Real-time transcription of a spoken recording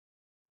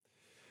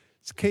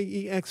It's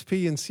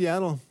KEXP in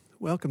Seattle.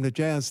 Welcome to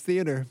Jazz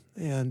Theater,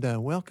 and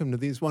welcome to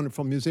these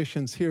wonderful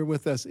musicians here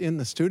with us in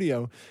the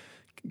studio.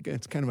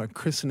 It's kind of a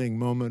christening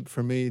moment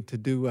for me to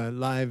do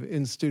live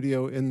in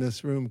studio in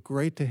this room.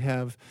 Great to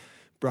have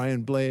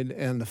Brian Blade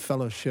and the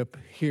Fellowship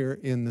here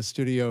in the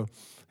studio,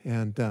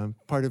 and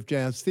part of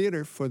Jazz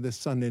Theater for this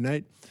Sunday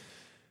night.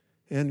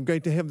 And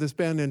great to have this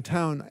band in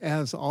town,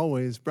 as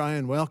always.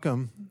 Brian,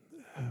 welcome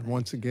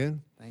once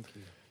again. Thank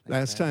you.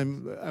 Last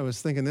time, I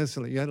was thinking this,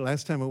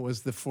 last time it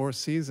was the Four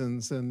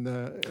Seasons and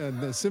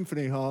the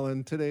Symphony Hall,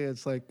 and today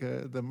it's like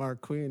the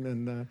Mark Queen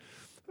and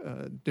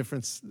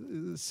different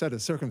set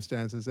of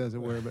circumstances, as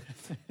it were. But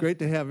great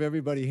to have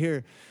everybody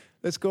here.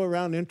 Let's go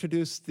around and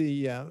introduce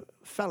the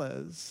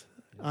fellas.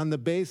 On the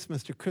bass,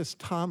 Mr. Chris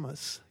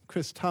Thomas.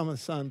 Chris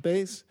Thomas on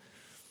bass.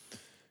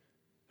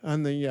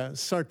 On the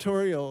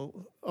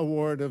sartorial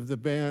award of the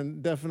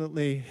band,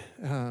 definitely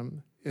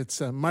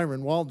it's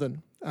Myron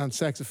Walden on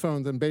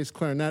saxophones and bass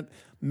clarinet,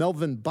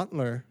 Melvin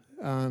Butler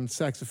on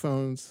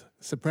saxophones,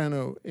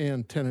 soprano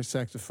and tenor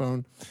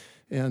saxophone,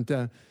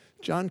 and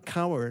John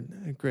Coward,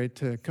 a great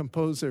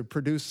composer,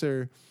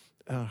 producer,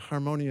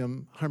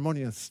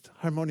 harmoniumist.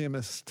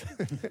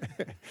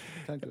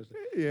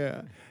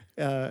 Yeah,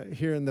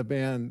 here in the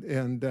band,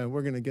 and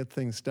we're going to get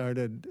things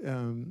started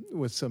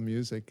with some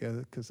music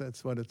because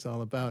that's what it's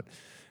all about.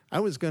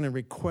 I was going to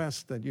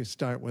request that you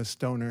start with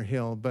Stoner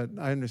Hill, but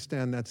I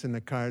understand that's in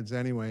the cards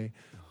anyway.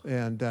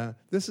 And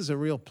this is a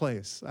real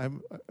place. I,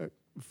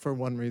 for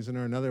one reason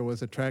or another,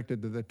 was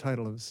attracted to the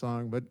title of the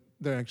song, but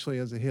there actually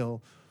is a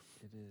hill,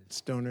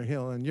 Stoner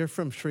Hill. And you're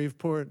from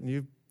Shreveport, and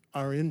you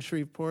are in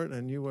Shreveport,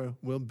 and you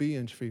will be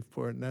in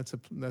Shreveport, and that's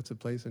a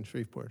place in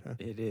Shreveport, huh?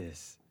 It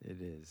is.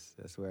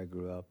 That's where I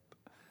grew up.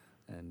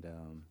 And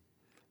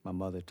my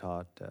mother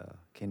taught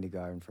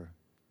kindergarten for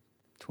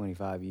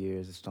 25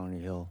 years at Stoner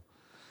Hill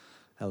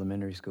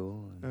Elementary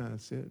School.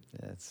 That's it.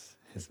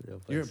 It's a real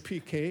place. You're a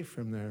PK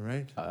from there,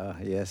 right?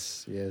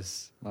 Yes.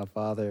 My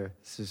father,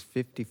 this is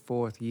his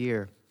 54th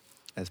year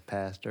as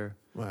pastor.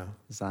 Wow.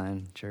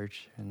 Zion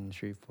Church in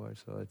Shreveport,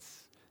 so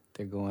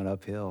they're going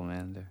uphill,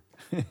 man.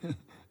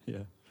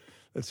 Yeah.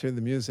 Let's hear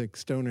the music.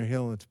 Stoner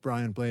Hill, it's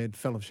Brian Blade,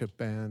 Fellowship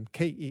Band,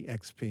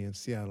 KEXP in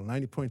Seattle,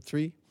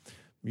 90.3,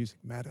 Music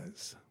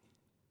Matters.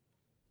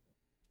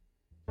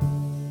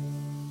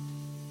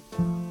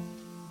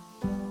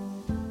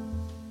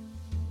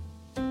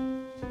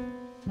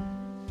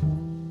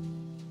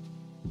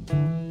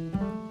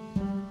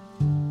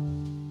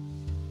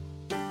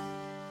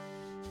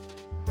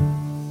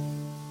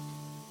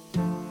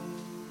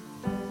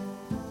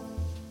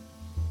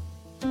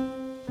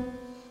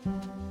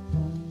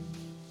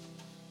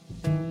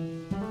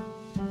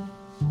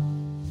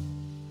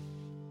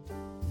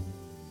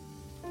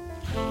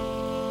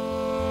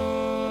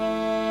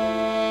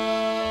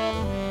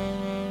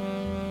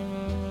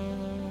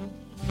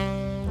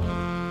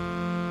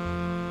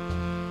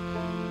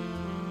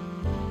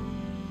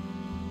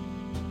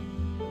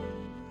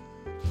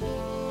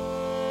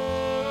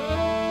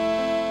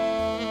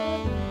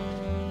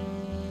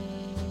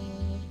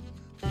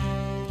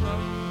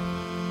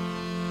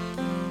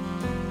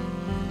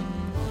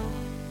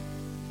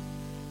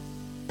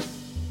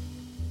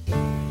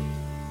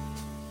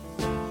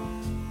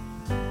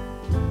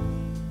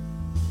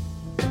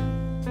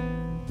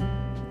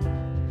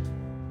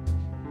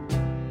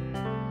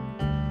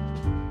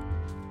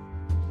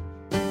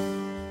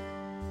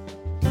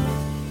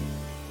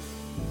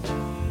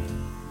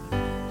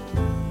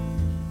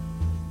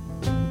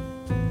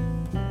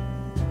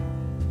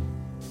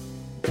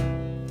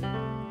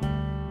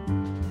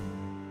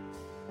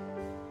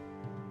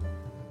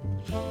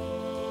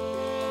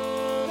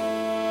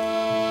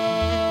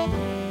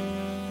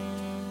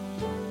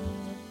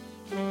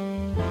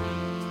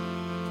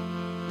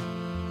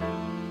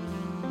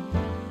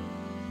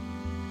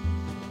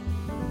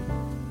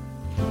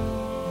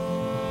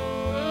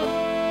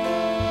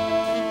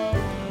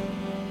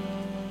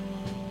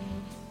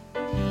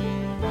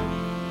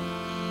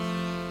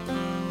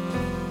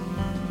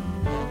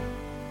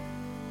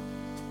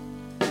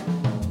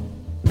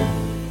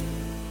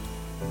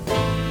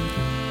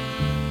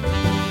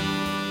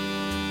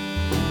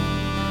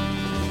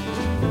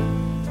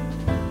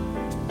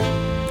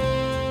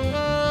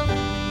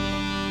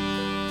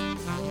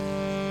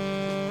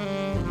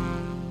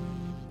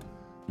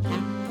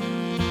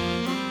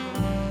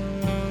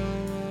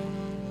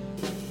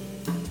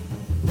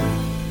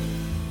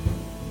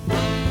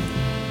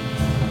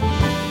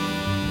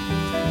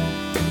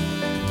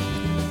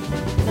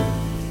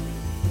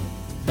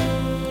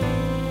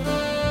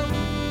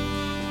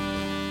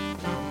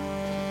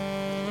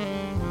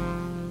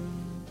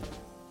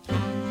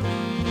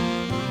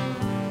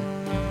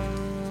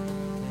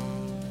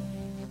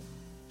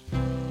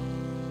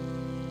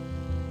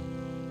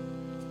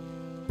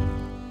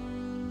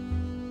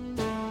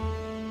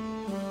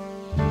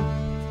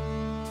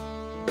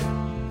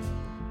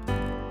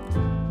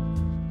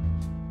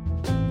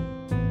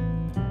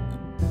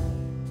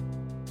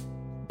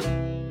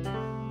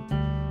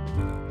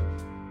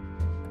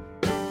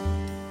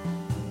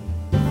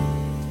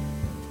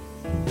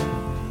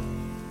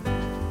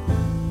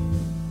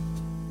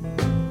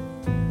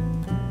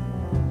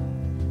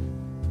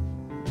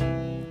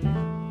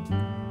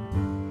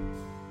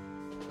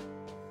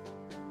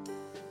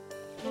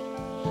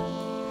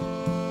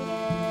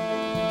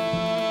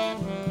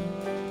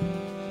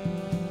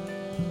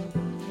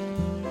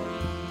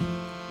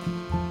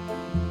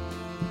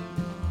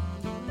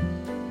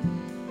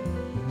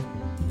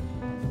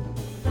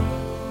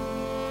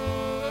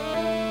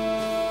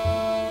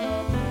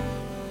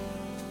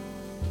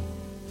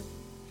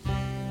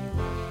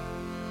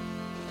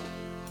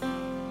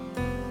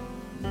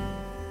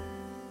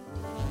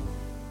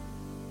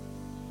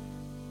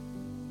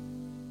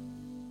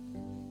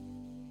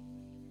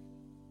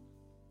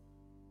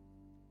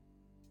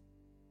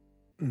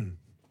 Man,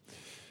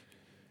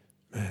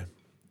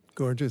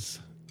 gorgeous.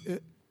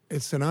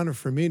 It's an honor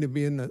for me to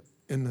be in the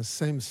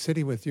same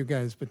city with you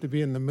guys, but to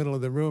be in the middle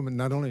of the room, and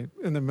not only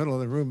in the middle of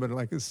the room, but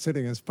like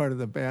sitting as part of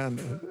the band.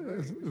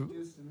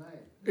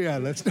 Yeah,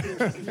 let's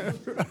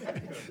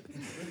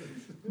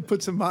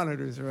put some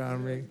monitors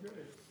around me.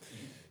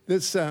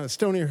 This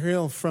Stony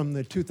Hill from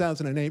the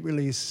 2008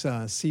 release,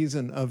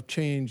 Season of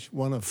Change,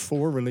 one of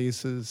 4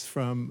 releases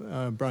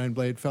from Brian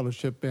Blade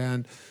Fellowship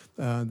Band,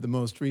 the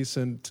most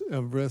recent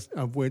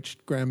of which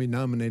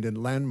Grammy-nominated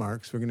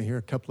Landmarks. We're going to hear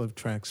a couple of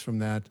tracks from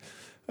that.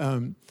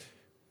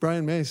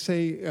 Brian, may I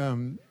say,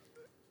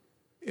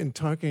 in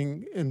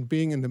talking and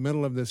being in the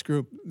middle of this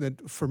group,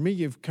 that for me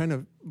you've kind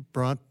of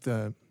brought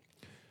the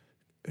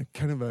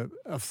kind of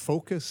a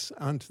focus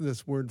onto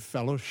this word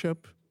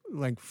fellowship.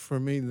 Like for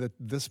me, that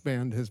this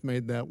band has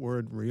made that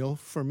word real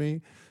for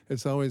me.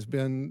 It's always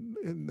been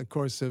in the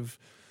course of,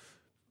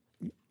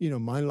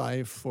 my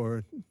life,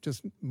 or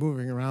just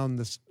moving around,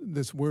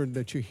 this word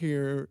that you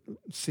hear,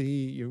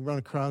 see, you run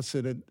across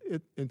it,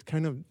 it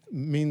kind of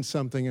means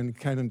something and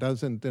kind of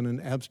doesn't in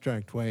an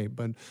abstract way.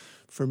 But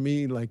for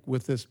me, like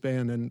with this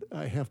band, and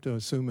I have to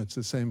assume it's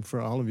the same for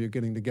all of you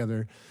getting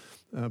together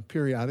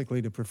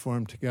periodically to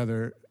perform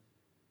together,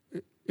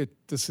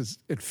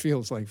 it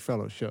feels like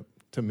fellowship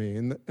to me,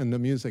 and the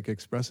music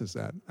expresses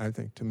that, I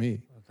think, to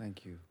me. Well,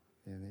 thank you.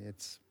 Yeah,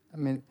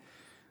 I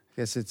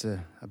guess it's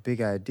a big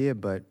idea,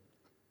 but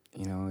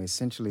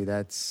essentially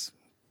that's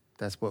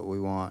what we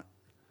want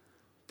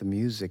the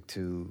music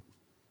to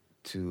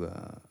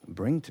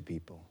bring to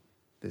people.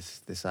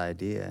 This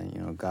idea,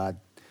 God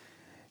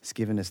has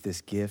given us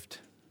this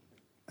gift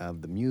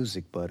of the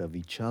music, but of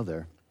each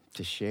other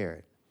to share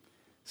it.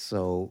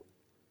 So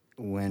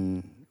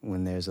when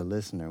there's a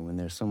listener, when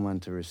there's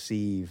someone to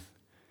receive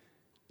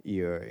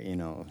your,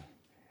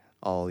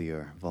 all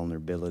your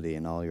vulnerability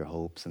and all your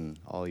hopes and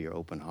all your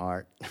open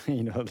heart,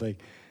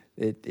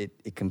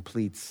 it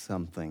completes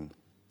something.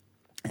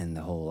 And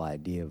the whole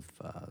idea of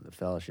the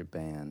Fellowship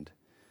Band,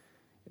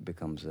 it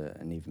becomes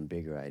an even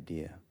bigger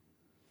idea.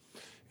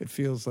 It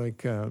feels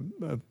like a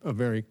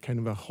very kind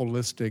of a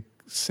holistic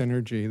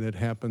synergy that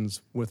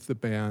happens with the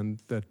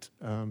band, that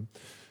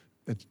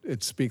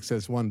it speaks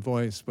as one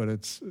voice, but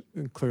it's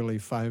clearly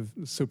 5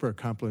 super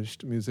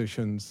accomplished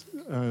musicians,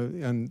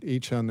 and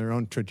each on their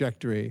own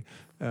trajectory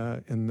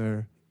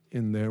in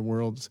their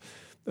worlds.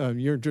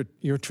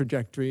 Your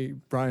trajectory,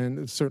 Brian,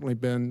 has certainly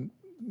been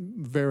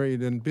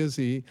varied and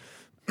busy.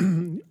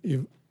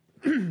 You've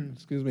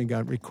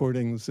got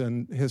recordings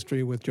and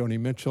history with Joni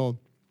Mitchell,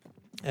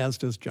 as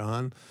does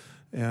John,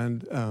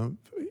 and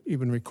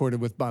even recorded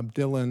with Bob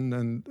Dylan,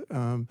 and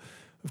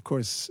of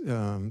course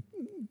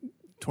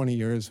 20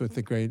 years with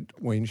the great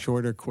Wayne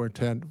Shorter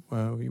Quartet,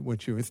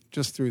 which you were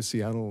just through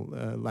Seattle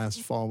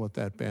last fall with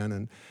that band,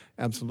 and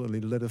absolutely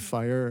lit a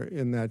fire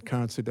in that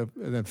concert.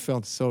 That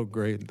felt so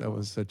great. That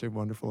was such a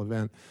wonderful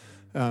event.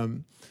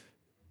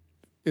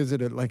 Is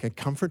it like a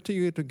comfort to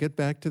you to get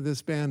back to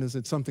this band? Is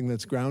it something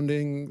that's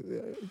grounding?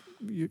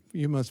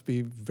 You must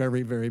be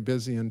very, very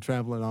busy and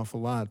travel an awful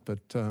lot, but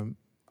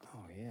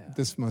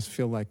this must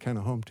feel like kind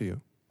of home to you.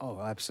 Oh,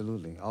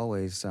 absolutely.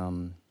 Always.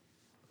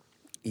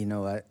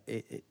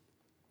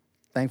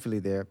 Thankfully,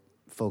 there are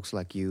folks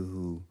like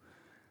you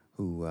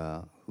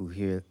who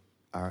hear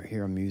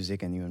our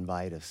music, and you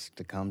invite us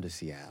to come to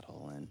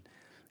Seattle, and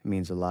it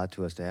means a lot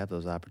to us to have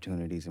those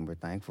opportunities, and we're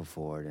thankful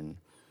for it. And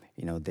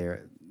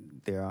there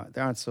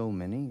aren't so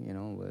many.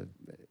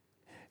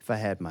 If I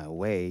had my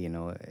way,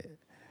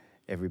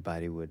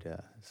 everybody would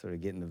sort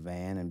of get in the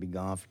van and be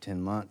gone for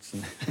 10 months.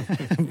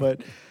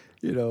 But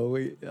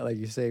we, like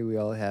you say, we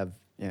all have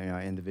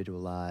our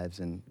individual lives,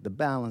 and the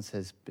balance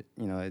has,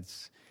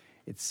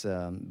 it's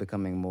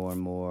becoming more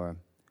and more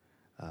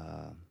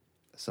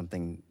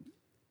something,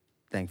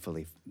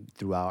 thankfully,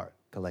 through our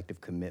collective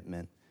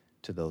commitment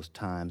to those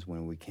times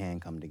when we can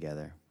come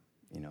together,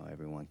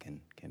 everyone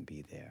can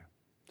be there.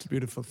 It's a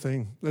beautiful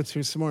thing. Let's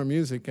hear some more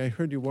music. I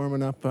heard you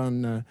warming up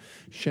on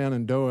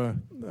Shenandoah,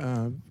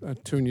 a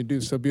tune you do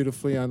so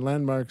beautifully on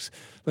Landmarks.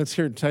 Let's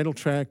hear title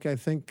track, I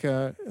think,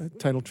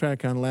 title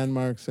track on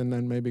Landmarks, and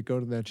then maybe go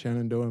to that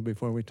Shenandoah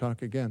before we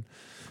talk again.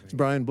 Great. It's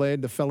Brian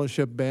Blade, the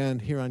Fellowship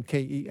Band, here on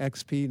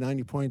KEXP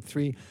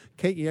 90.3,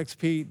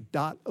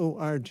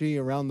 KEXP.org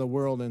around the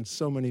world, and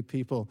so many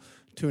people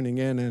tuning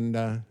in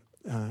and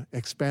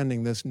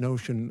expanding this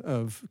notion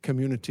of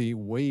community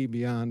way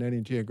beyond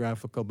any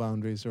geographical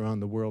boundaries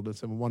around the world.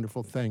 It's a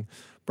wonderful thing.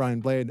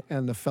 Brian Blade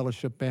and the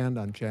Fellowship Band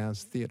on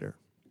Jazz Theater.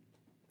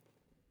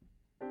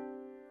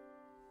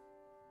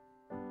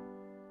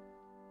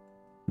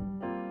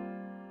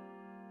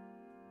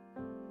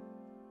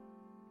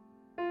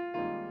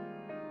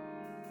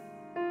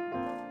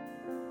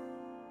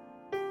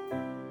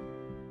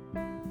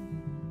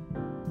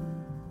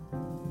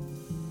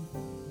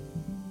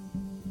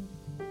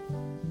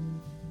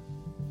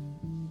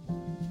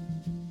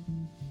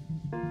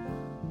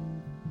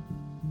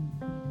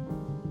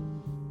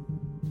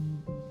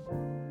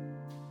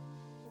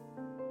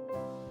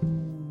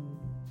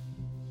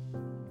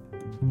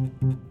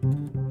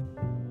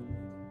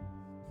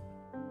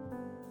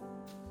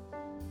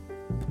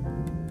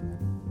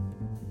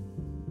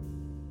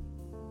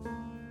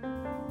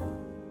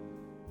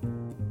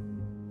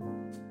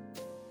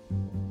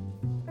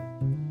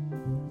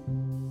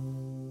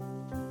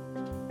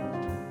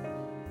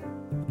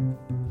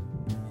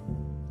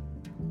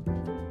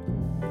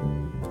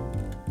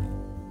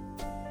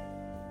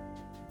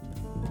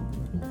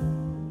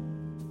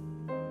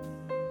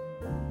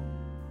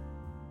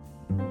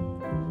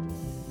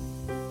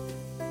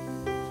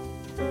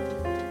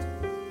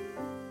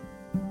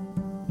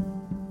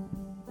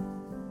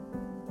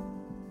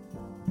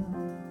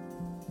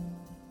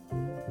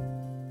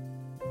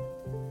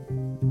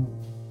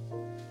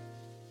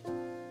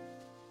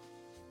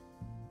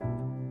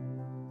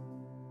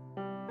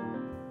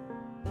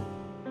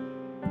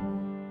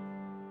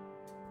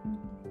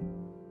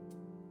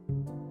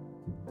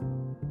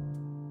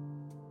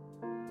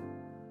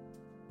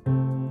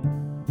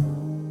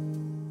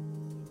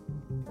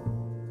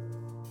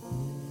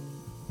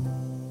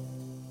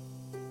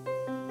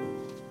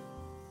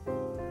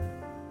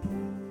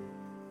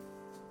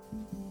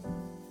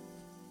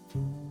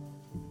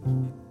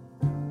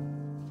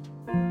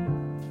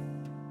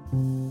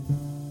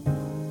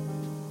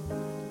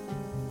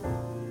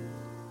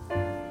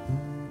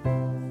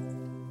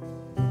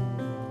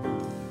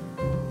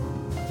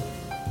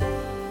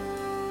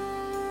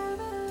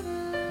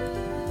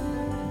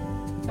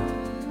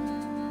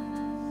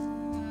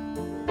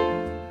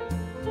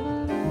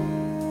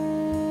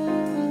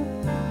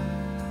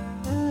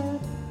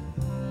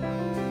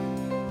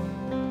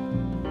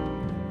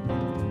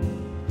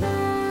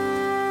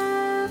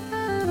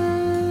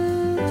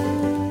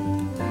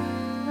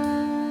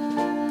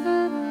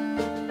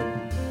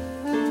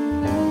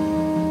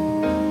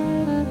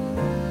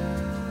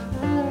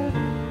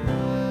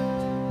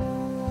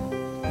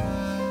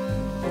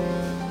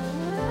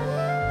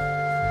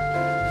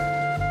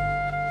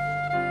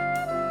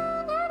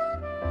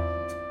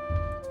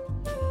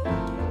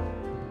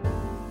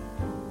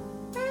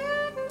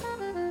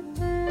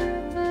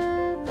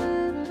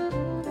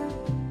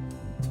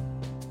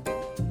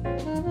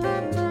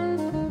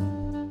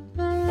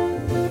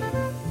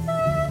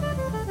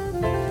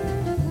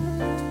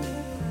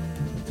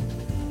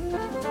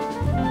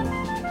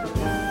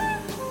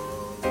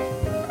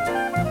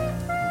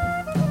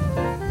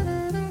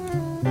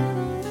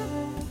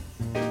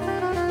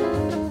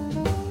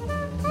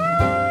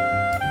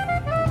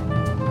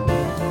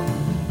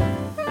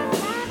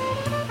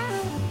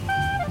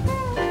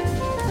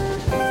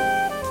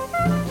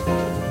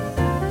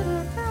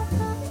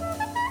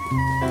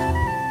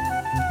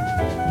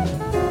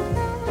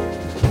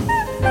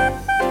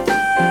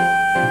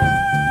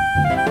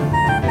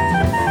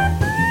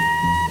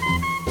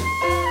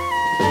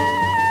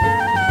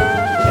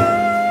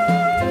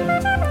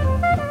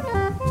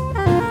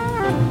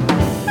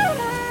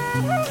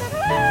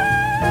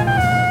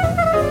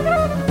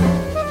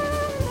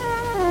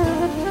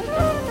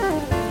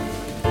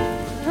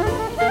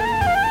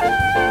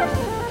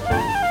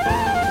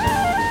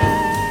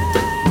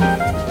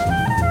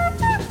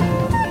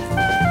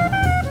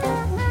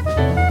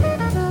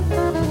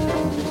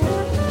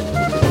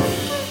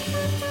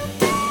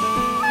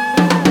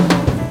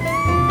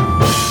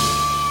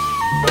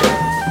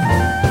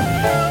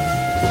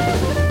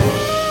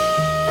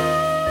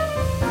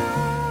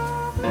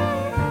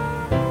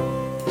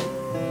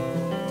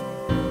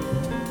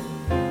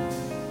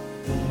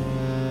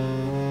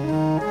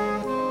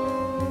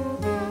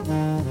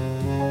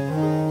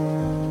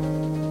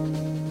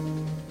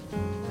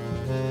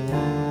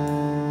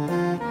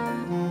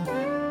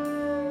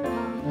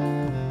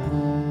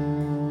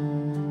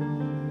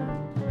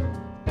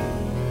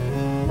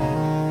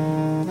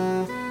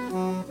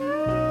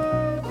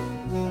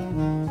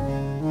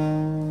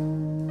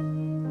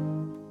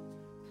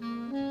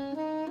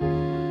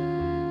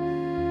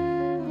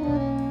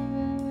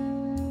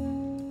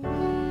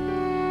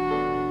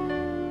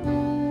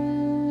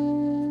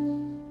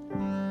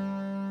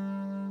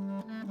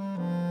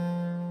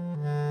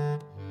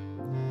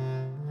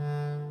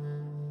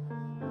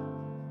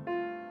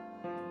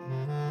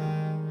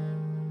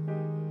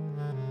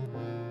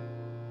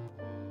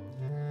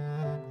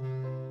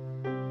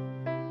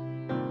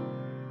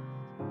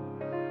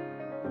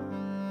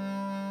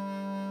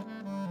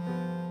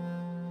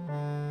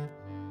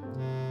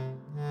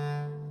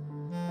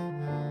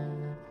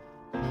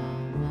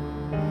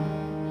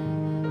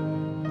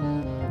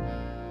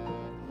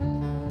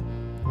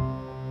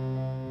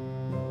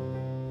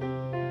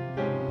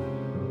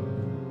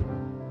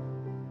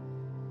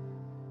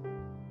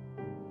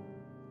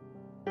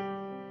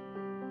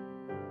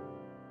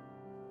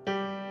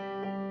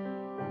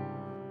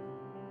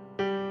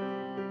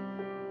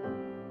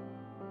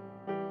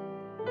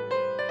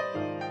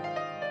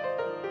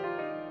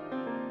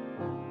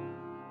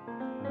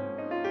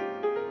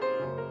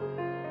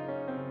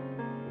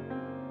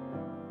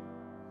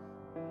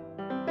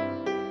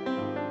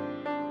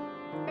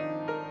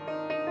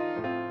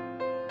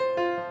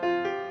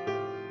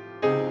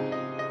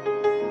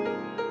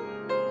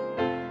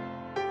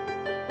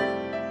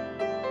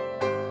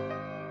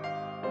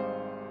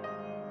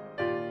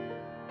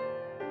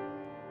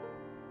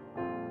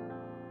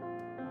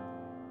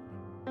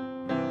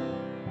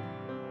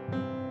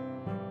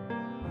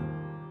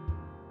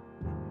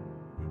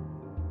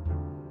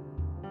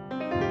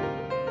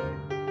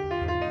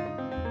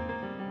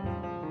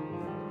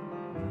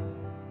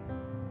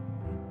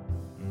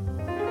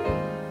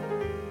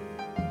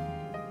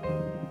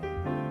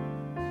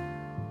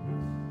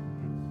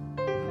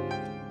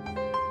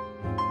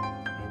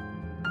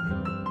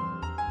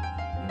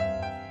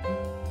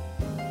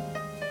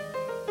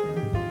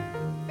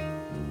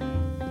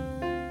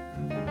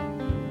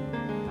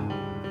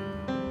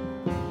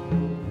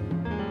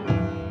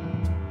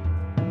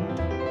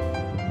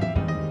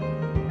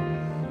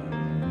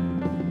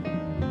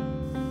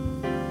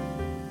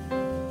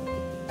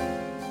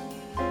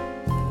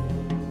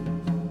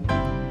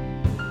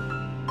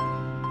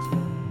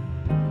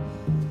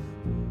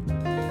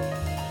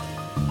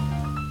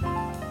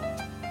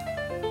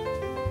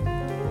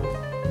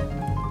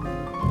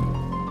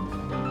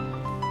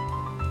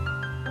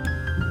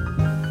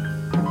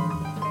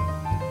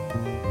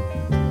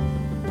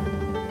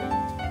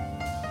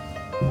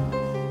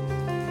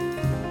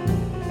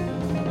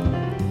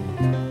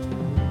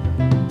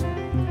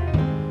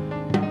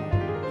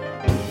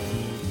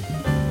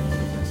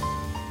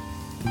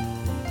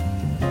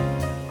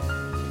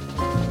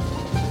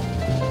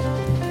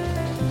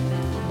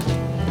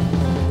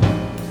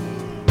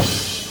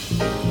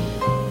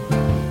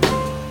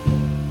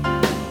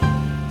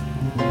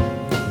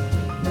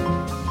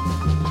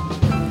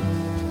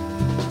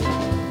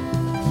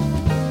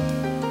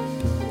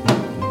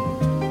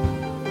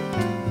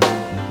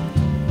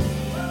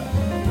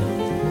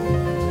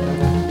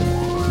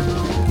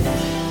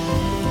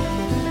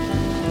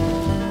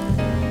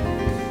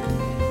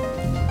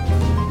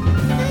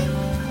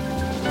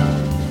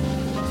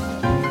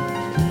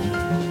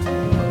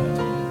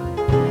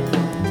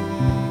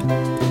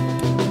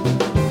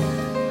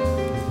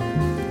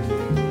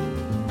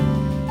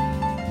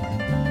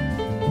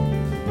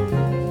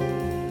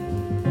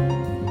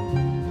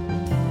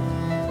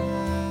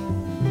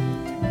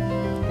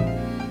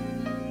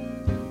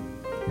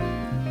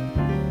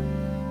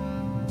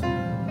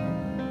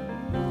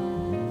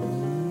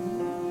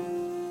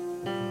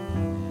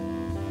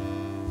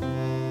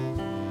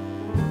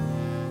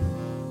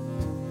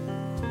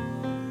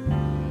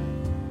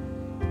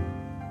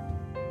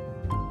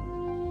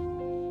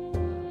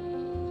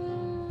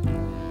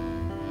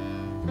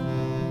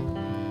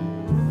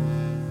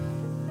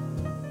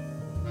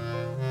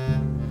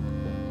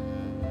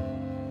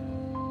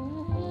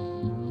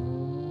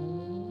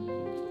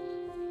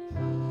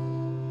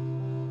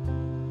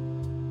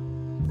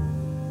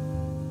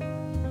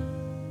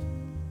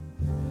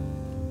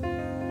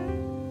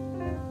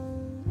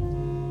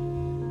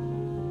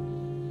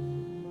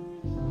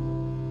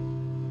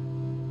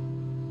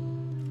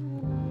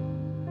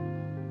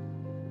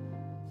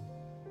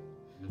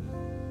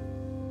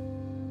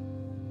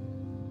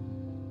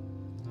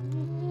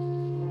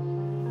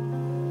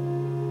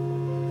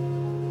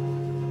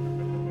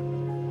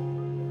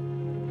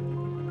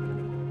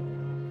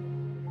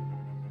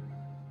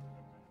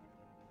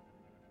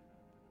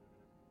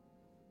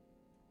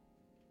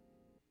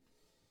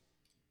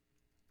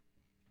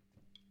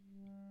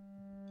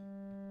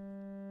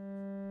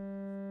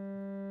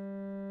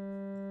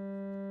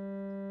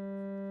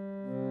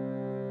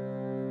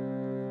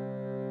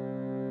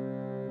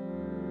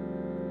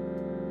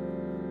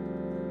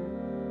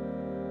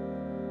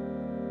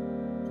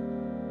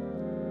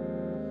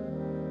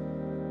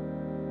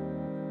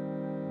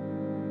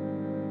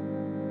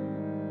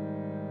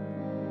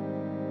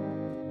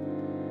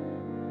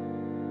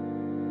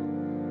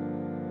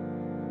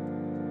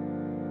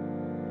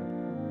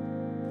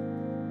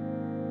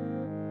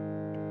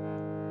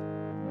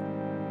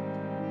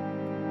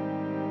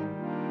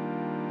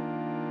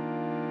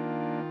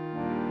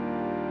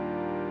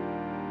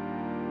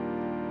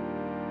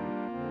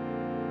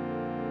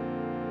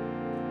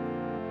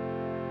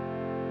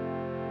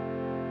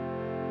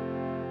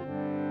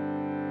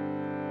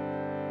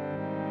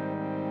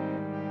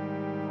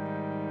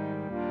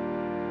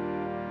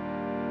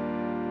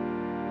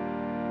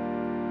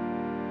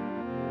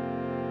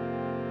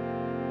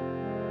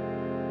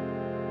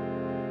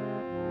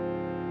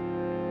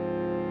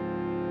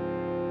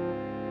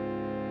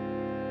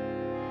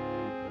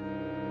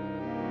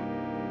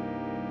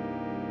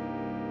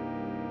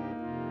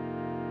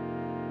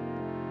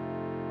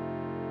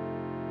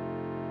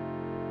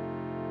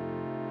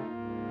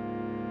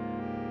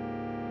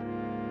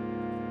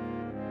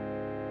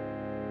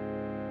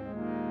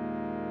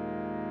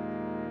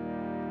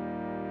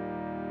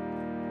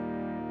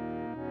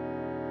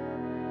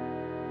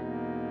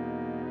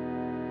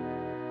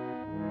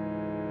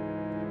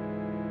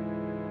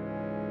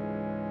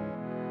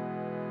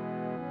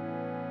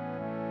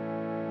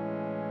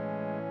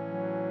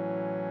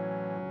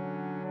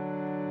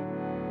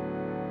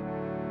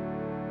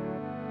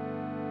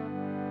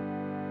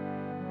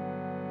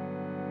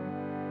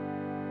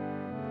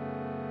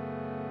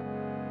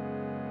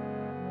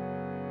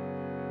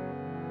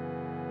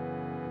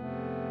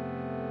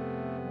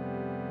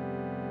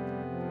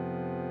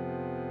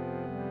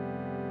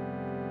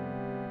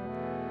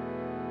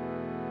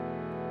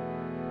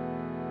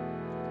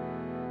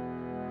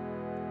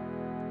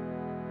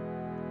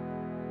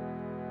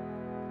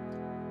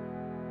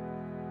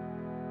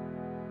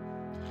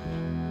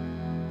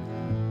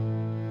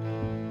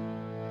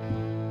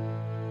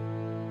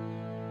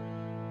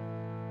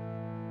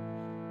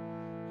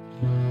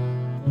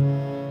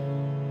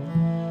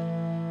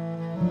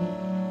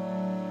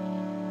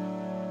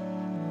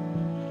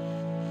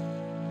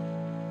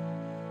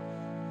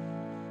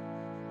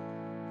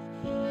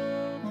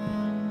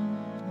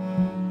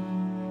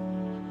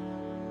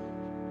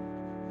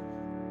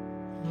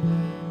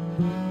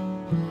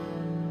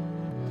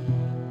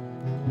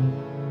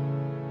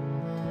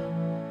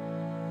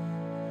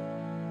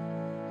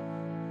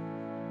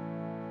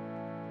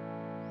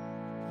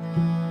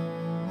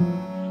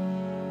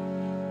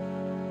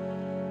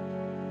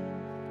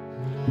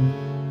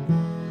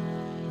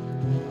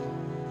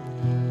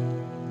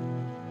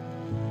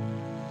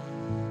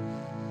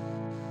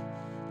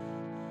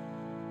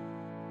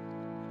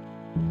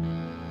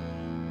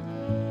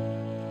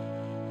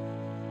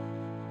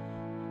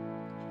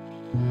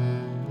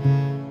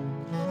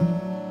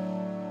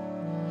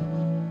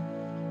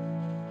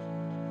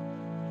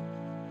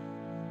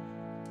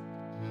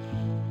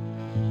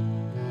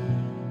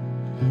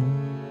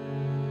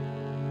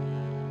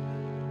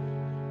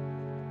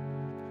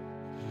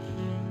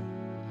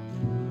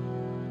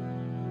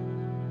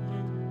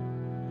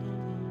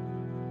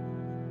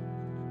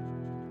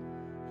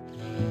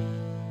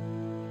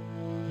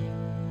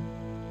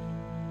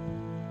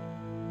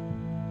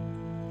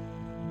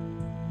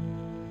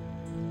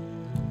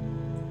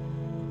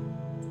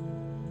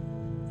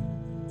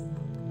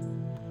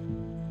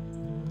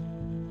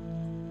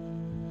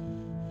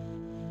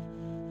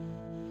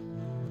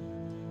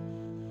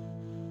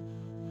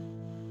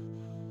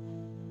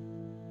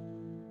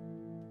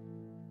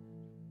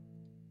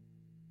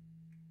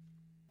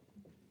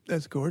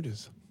 That's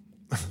gorgeous.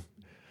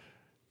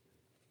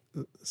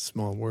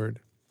 Small word.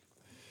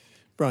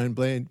 Brian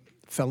Blade,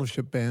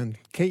 Fellowship Band,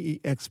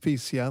 KEXP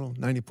Seattle,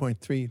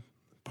 90.3,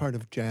 part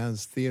of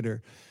Jazz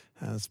Theater,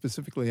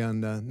 specifically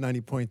on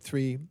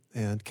 90.3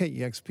 and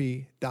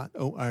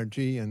KEXP.org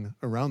and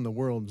around the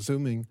world,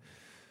 Zooming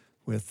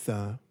with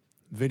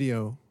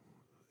video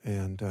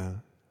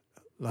and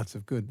lots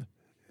of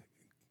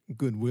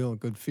goodwill,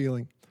 good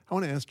feeling. I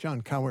want to ask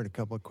John Coward a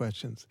couple of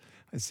questions.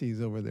 I see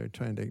he's over there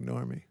trying to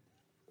ignore me.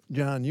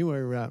 John, you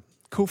were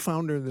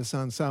co-founder of this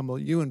ensemble.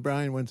 You and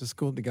Brian went to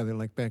school together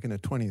like back in the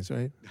 20s,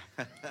 right?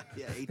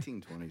 Yeah,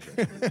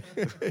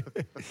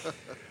 1820s.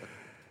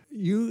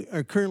 You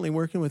are currently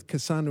working with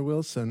Cassandra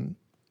Wilson,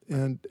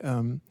 and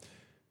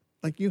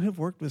like you have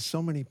worked with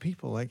so many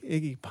people, like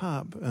Iggy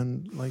Pop,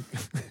 and like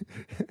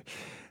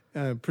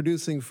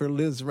producing for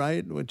Liz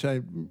Wright, which I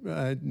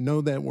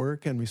know that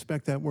work and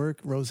respect that work.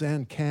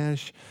 Roseanne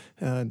Cash,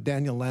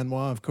 Daniel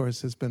Lanois, of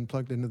course, has been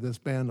plugged into this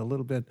band a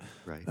little bit,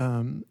 Right.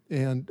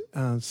 And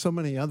so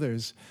many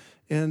others.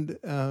 And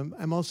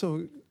I'm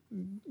also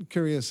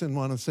curious and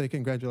want to say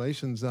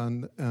congratulations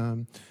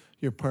on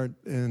your part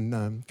in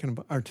kind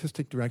of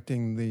artistic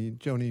directing the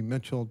Joni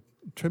Mitchell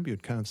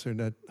tribute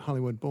concert at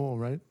Hollywood Bowl,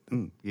 right?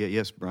 Yeah,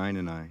 yes, Brian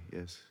and I,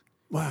 yes.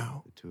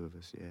 Wow. The two of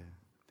us, yeah.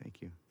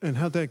 Thank you. And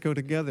how'd that go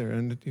together?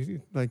 And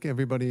like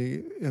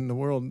everybody in the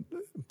world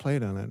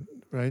played on it,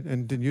 right?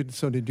 And did you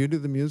do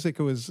the music?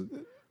 It was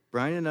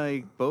Brian and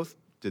I both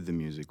did the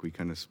music. We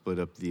kind of split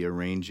up the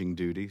arranging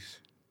duties.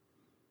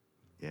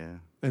 Yeah.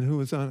 And who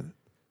was on it?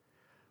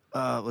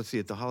 Let's see,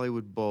 at the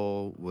Hollywood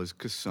Bowl was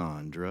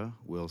Cassandra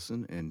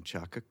Wilson and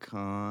Chaka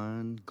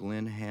Khan,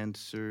 Glenn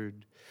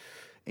Hansard,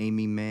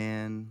 Amy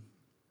Mann.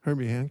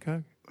 Herbie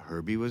Hancock?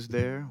 Herbie was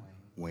there.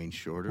 Wayne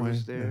Shorter Wayne,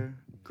 was there.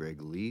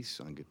 Greg Lease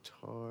on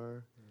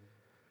guitar.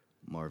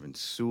 Marvin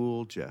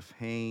Sewell, Jeff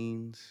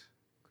Haynes.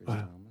 Chris Wow.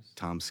 Thomas.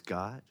 Tom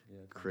Scott. Yeah,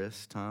 Tom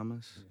Chris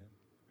Thomas.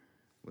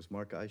 Was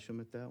Mark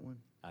Isham at that one?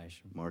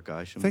 Isham. Mark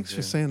Isham. Thanks was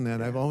for there. saying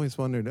that. I've Yeah. always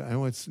wondered. I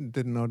always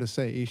didn't know to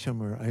say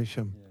Isham or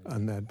Isham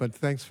on that. But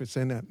thanks for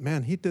saying that.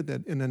 Man, he did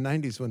that in the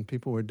 90s when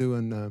people were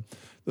doing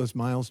those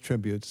Miles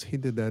tributes. He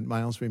did that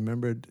Miles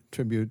Remembered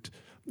tribute.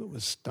 It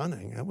was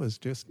stunning. That was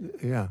just,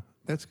 yeah,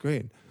 that's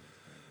great.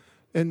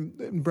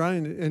 And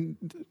Brian, and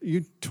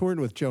you toured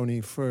with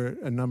Joni for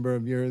a number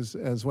of years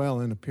as well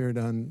and appeared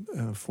on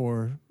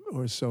 4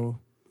 or so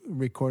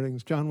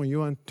recordings. John, were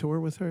you on tour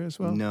with her as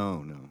well?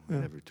 No, I Yeah.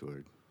 never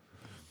toured.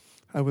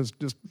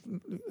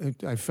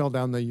 I fell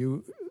down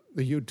the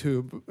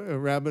YouTube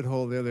rabbit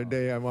hole the other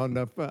day. I wound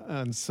up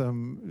on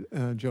some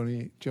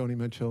Joni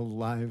Mitchell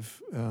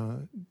live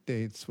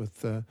dates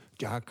with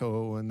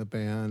Jocko and the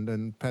band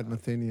and Pat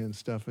Metheny and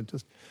stuff, and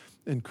just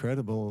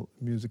incredible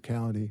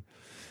musicality.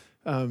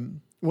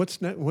 What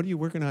are you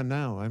working on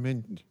now? I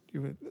mean,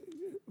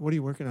 what are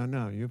you working on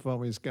now? You've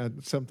always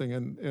got something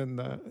in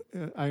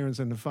irons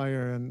in the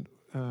fire, and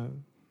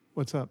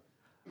what's up?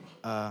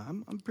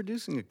 I'm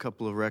producing a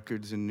couple of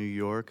records in New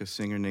York, a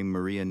singer named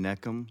Maria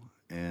Neckham,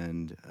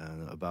 and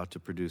about to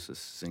produce a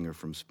singer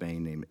from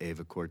Spain named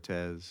Eva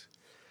Cortez,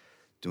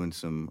 doing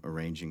some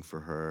arranging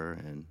for her.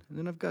 And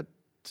then I've got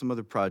some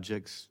other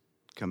projects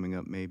coming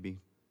up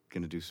maybe,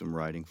 going to do some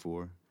writing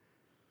for.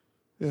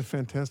 Yeah,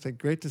 fantastic.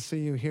 Great to see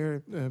you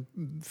here.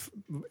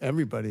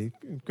 Everybody,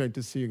 great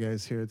to see you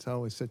guys here. It's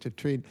always such a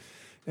treat.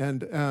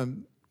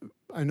 And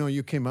I know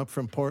you came up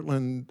from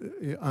Portland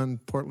on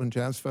Portland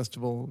Jazz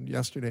Festival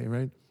yesterday,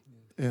 right?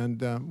 Yes.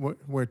 And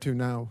where to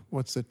now?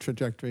 What's the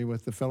trajectory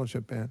with the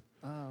Fellowship Band?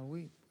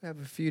 We have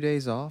a few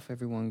days off.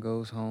 Everyone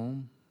goes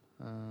home,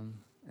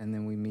 and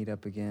then we meet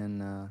up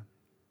again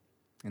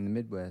in the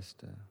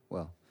Midwest.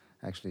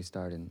 Actually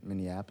start in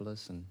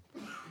Minneapolis and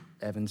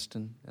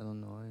Evanston,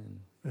 Illinois,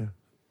 and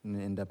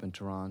end up in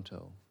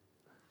Toronto.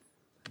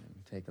 And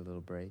we take a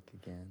little break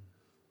again.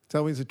 It's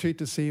always a treat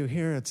to see you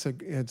here. It's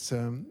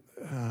an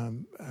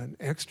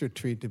extra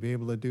treat to be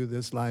able to do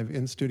this live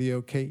in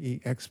studio,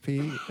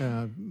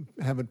 KEXP,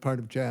 have it part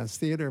of Jazz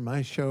Theater,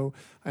 my show.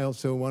 I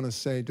also want to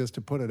say, just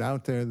to put it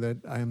out there, that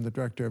I am the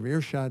director of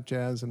Earshot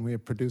Jazz, and we are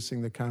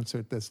producing the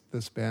concert.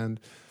 This band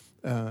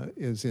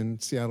is in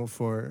Seattle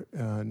for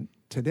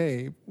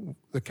today.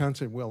 The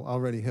concert will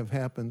already have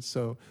happened,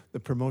 so the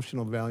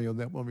promotional value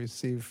that we'll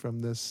receive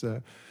from this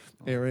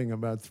airing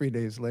about 3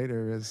 days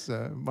later is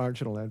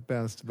marginal at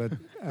best, but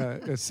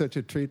it's such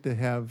a treat to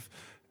have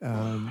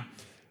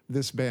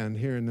this band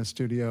here in the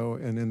studio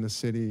and in the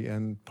city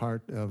and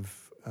part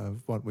of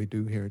what we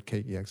do here at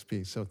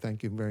KEXP. So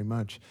thank you very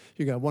much.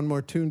 You got one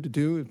more tune to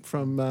do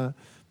from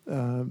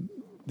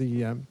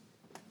the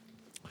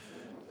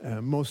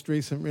most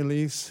recent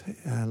release,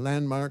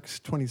 Landmarks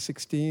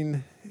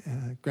 2016,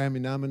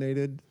 Grammy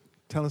nominated.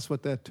 Tell us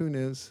what that tune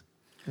is,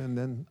 and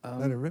then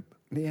let it rip.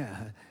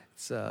 Yeah,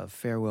 it's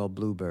Farewell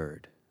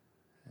Bluebird.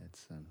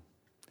 It's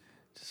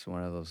just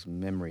one of those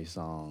memory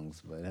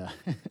songs, but...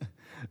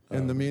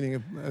 And the meaning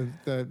of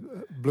that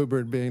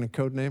Bluebird being a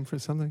code name for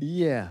something?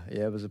 Yeah,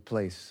 it was a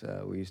place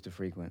we used to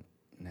frequent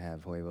and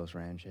have Huevos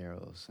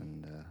Rancheros,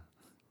 and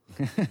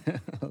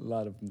a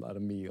lot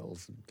of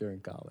meals during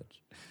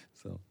college.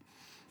 So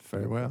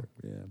Very well.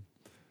 yeah.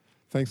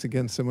 Thanks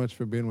again so much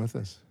for being with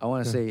us. I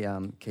want to say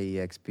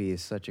KEXP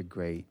is such a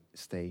great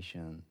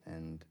station,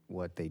 and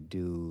what they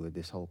do,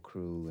 this whole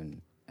crew,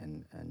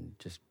 and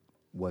just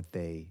what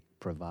they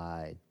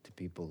provide to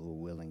people who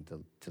are willing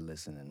to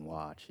listen and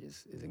watch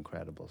is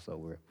incredible. So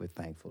we're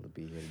thankful to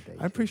be here today.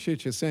 I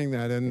appreciate you saying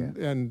that,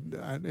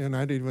 and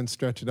I'd even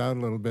stretch it out a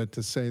little bit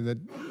to say that,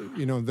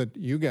 that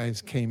you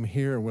guys came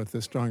here with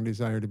a strong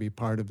desire to be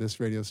part of this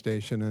radio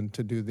station and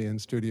to do the in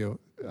studio.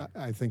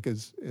 I think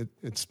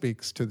it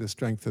speaks to the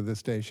strength of the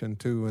station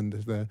too, and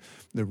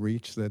the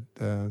reach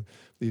that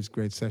these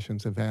great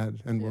sessions have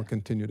had and will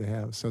continue to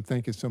have. So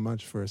thank you so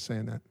much for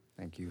saying that.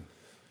 Thank you.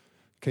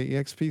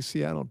 KEXP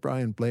Seattle,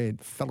 Brian Blade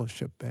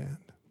Fellowship Band.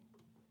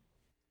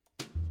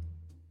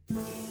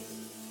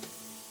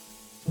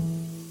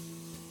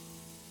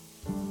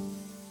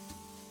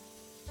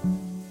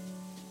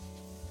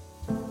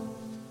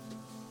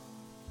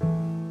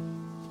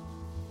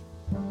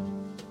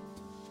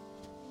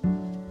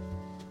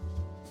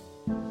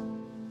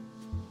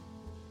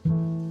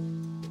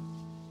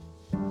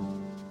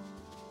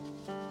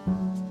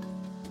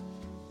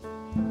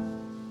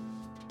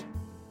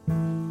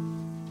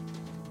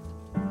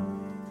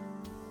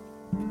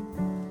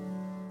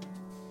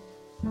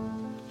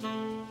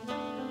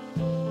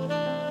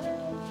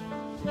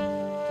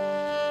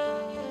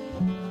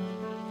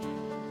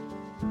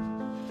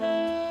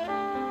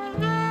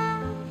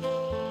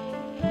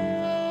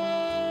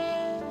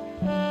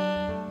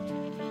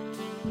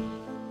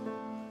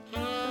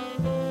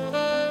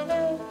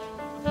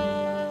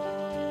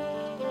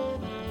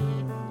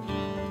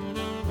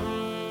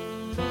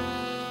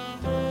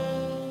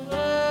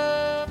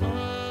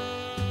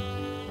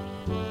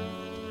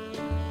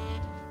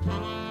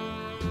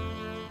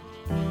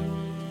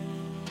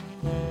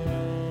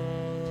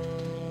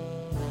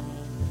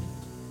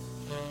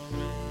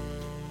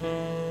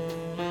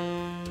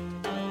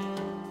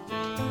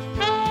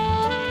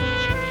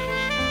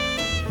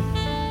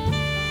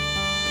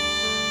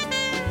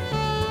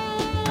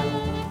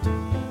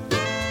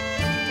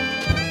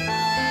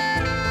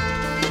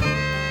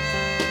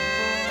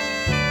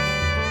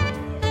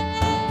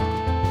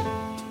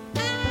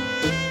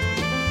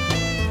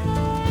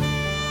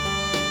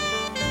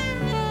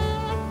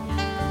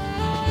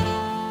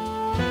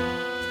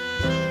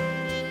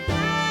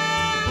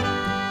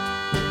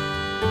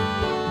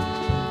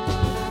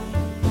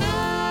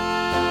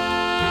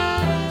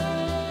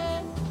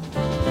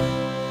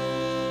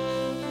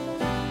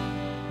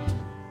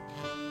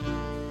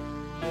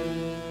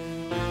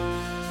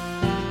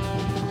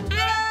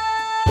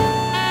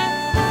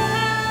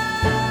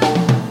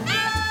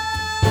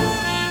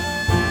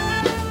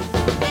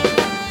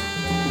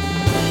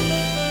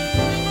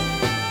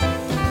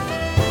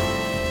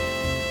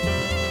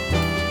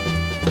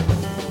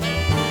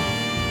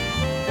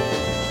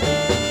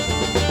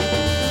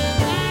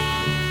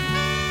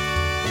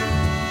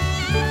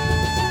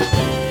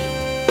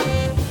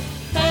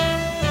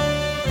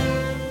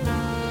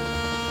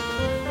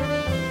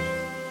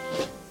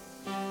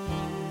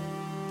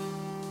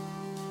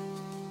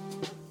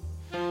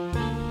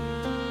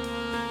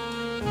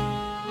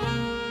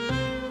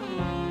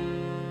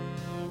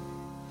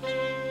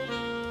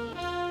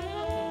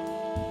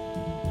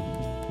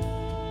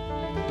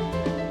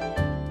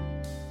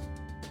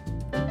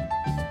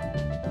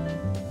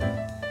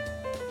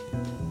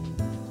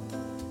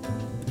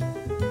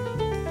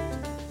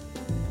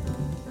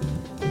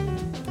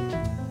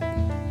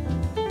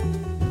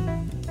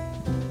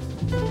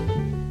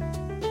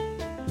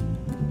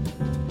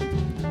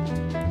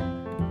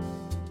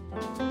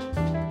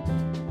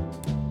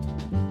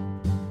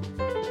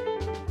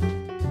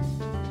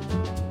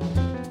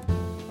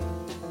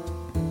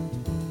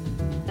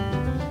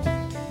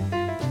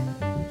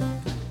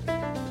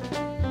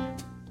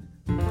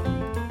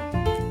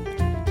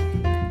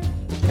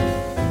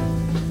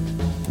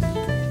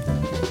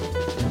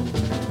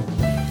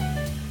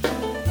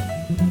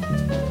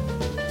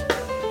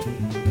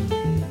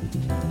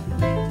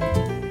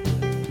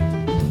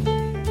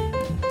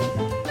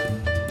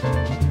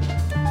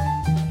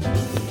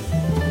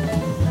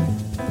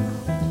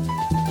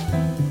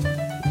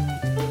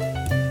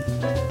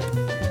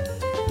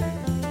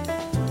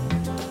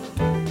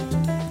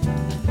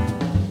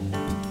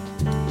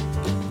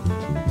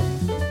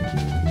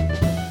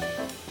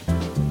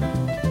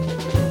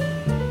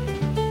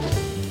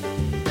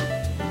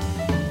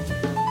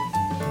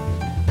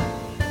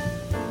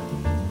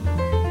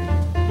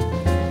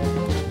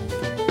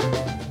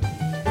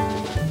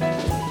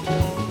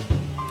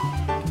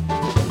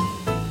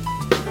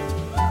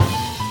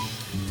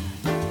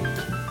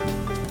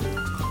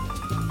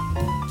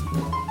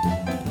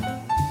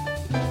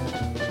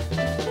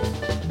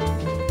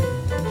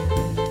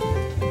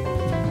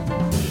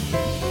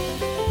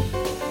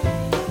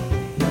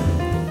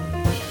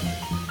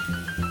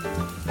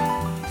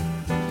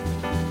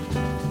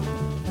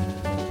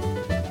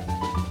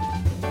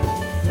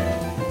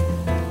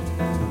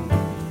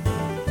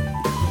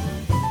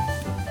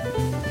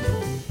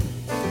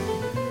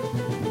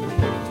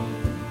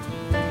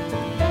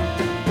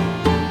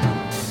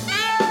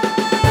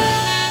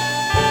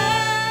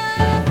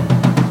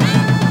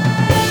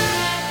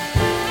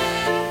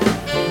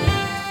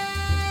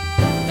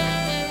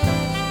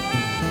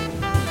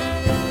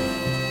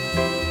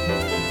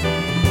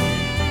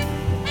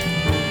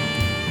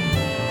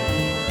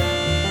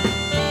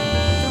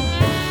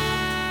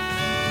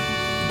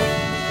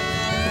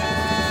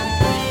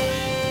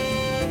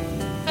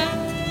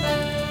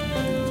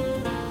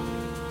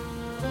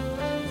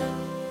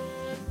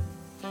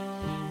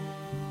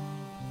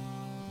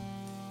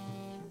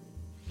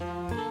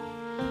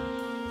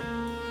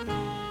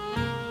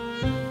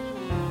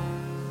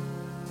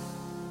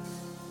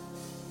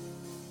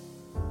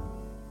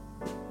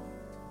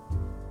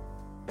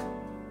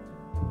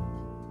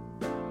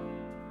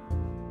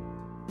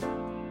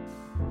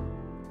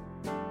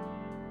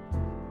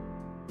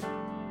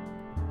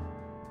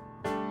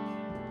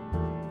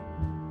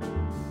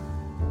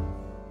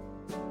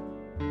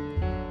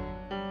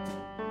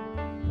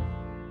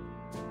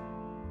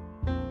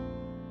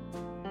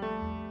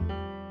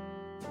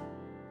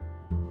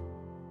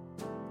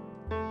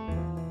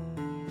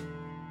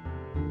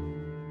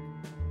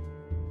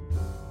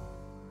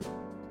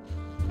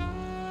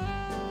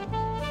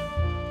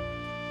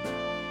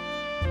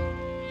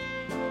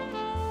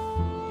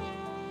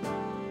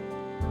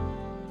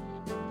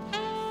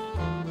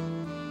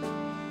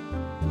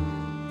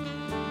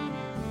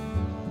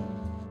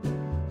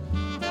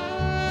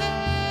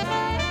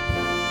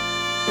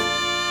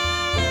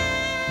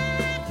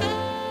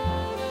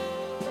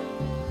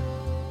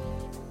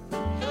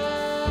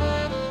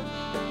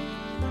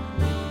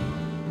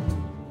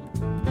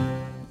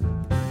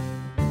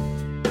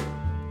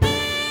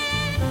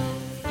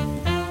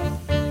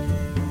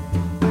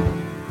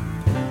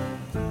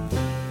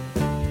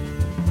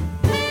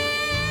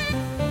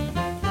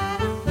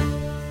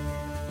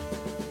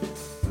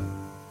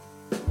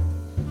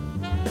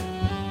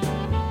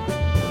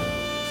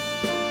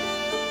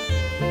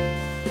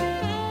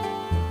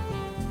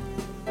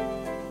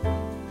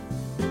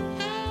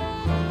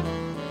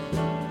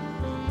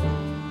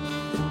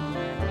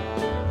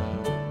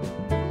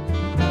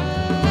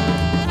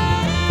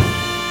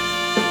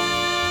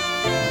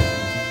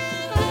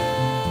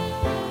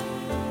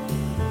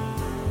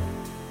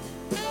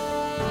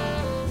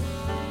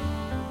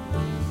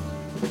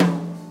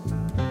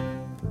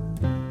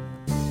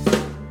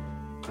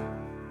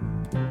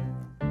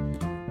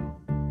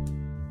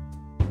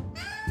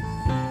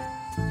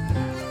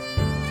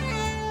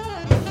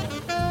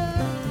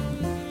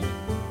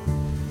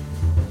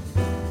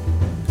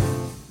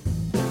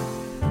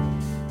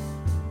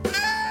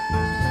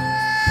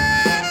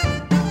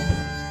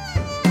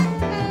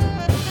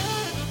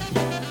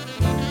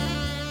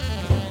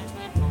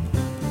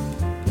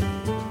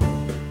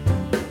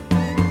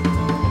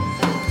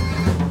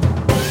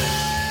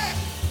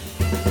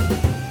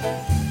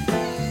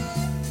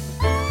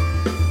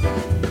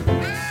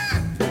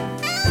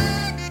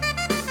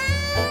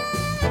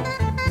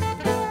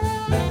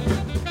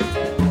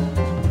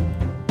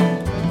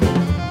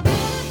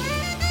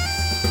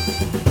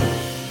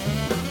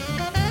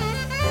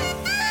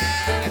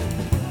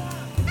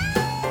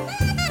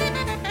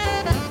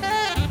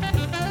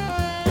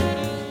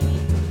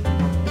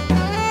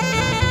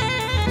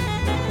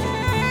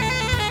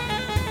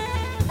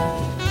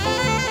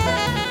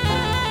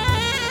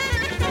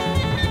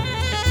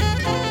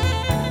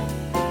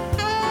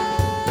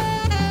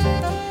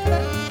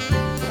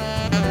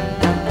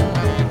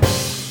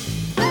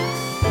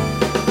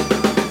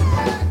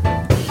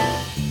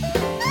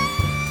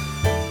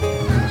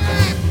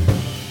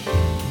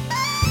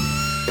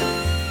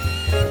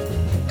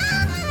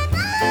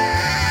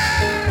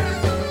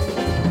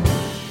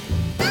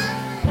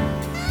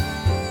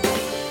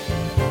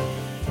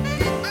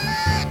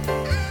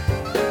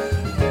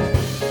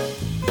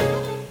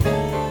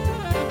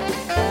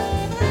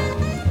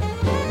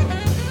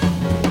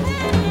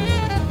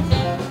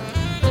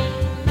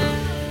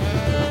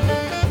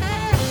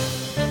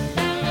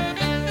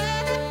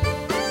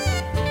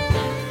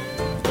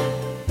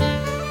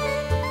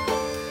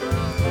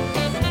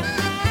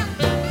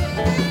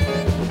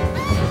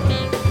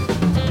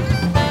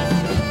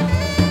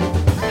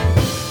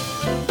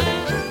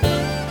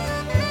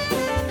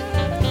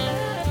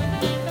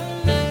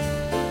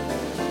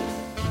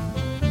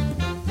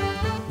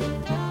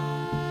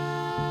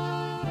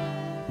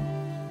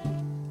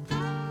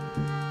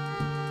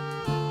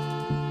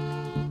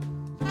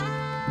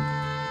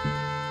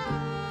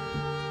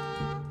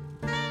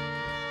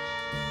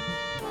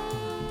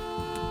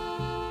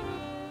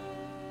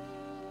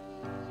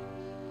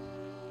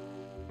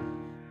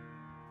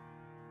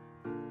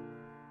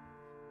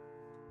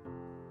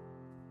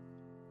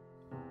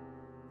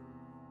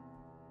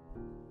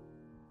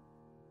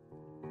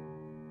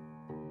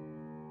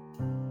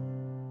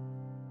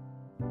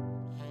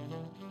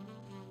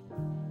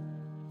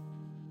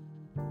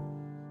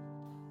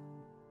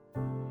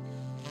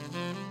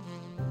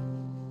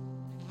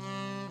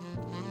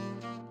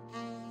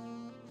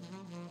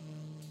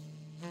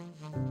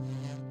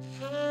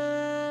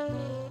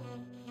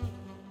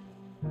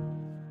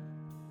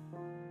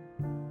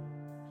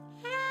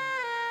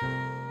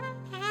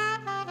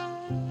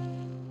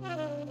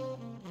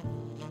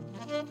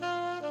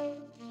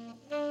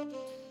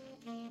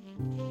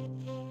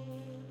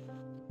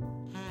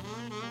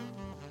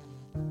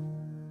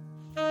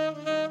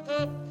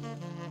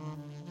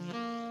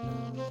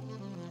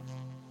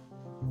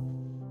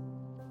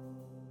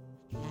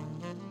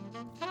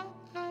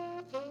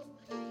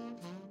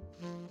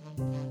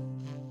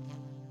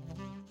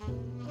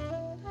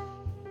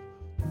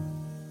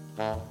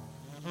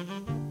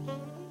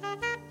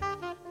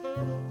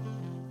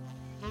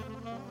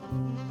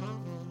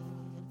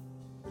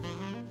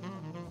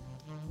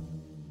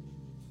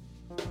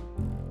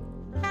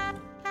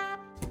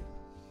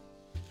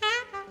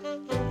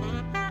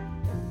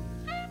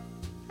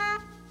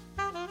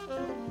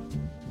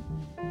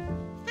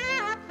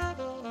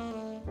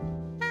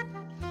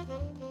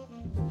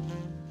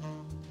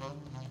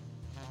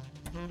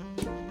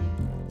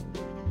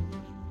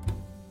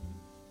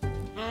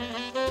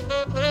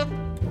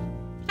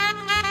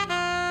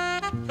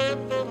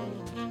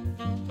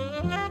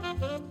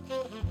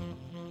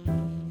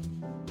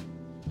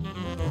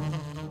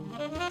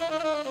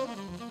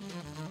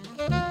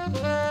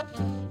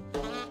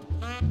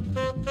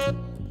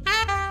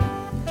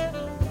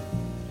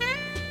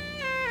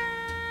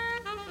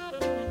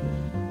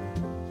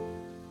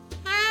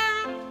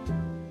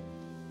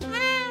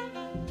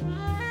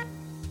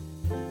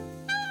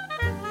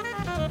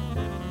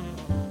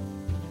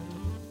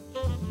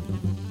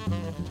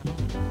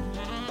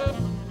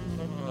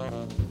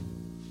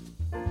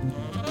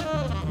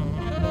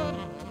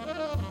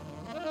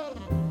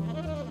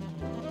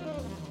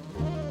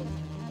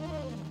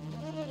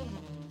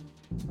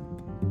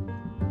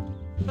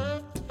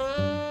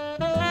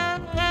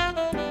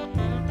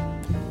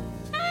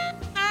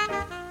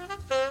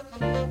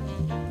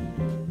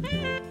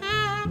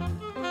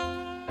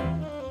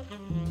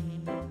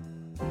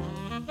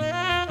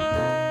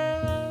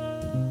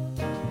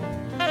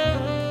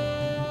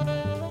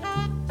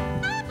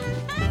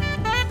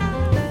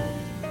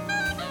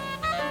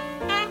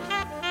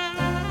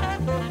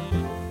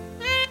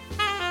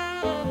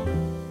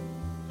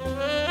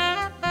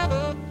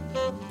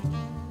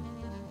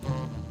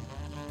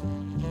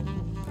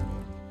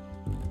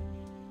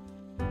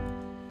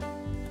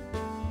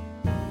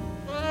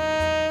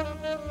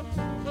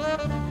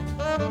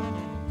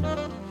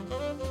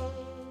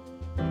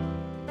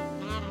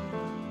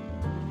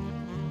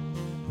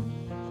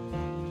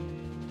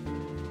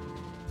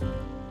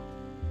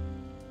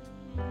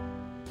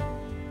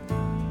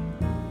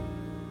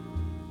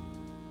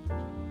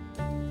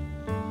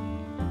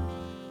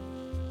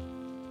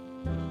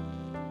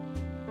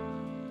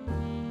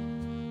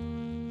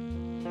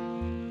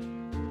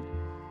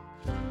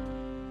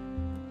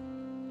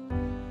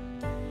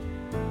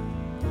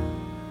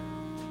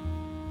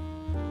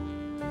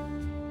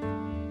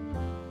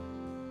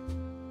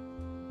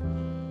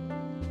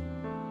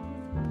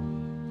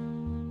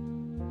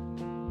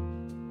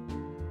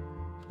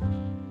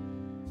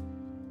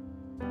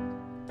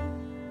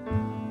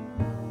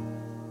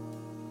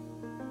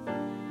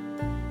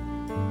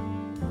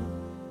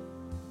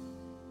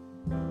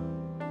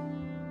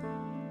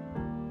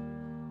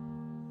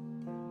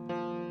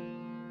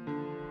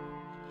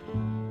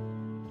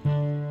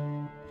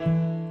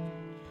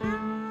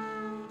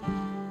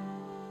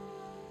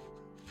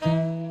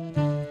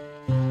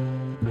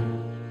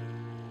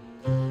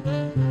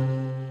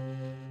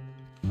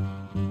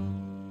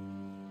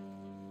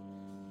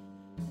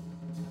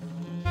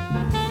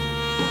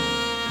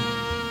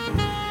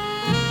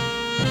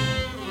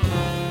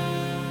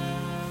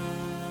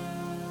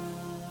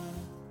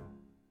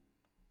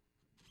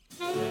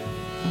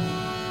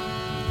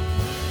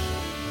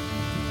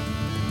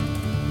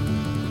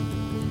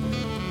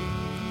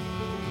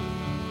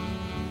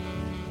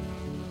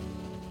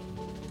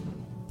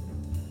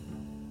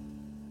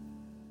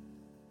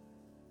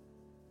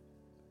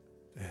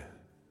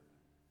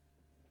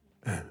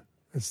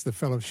 It's the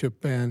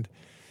Fellowship Band.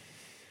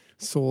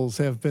 Souls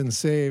Have Been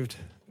Saved.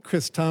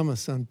 Chris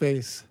Thomas on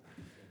bass.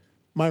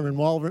 Myron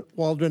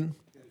Waldron.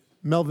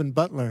 Melvin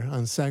Butler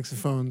on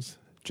saxophones.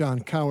 John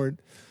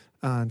Coward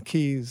on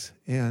keys.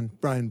 And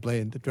Brian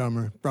Blade, the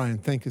drummer. Brian,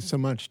 thank you so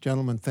much.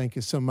 Gentlemen, thank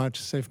you so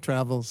much. Safe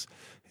travels.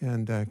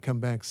 And come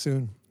back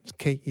soon. It's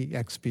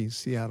KEXP,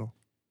 Seattle.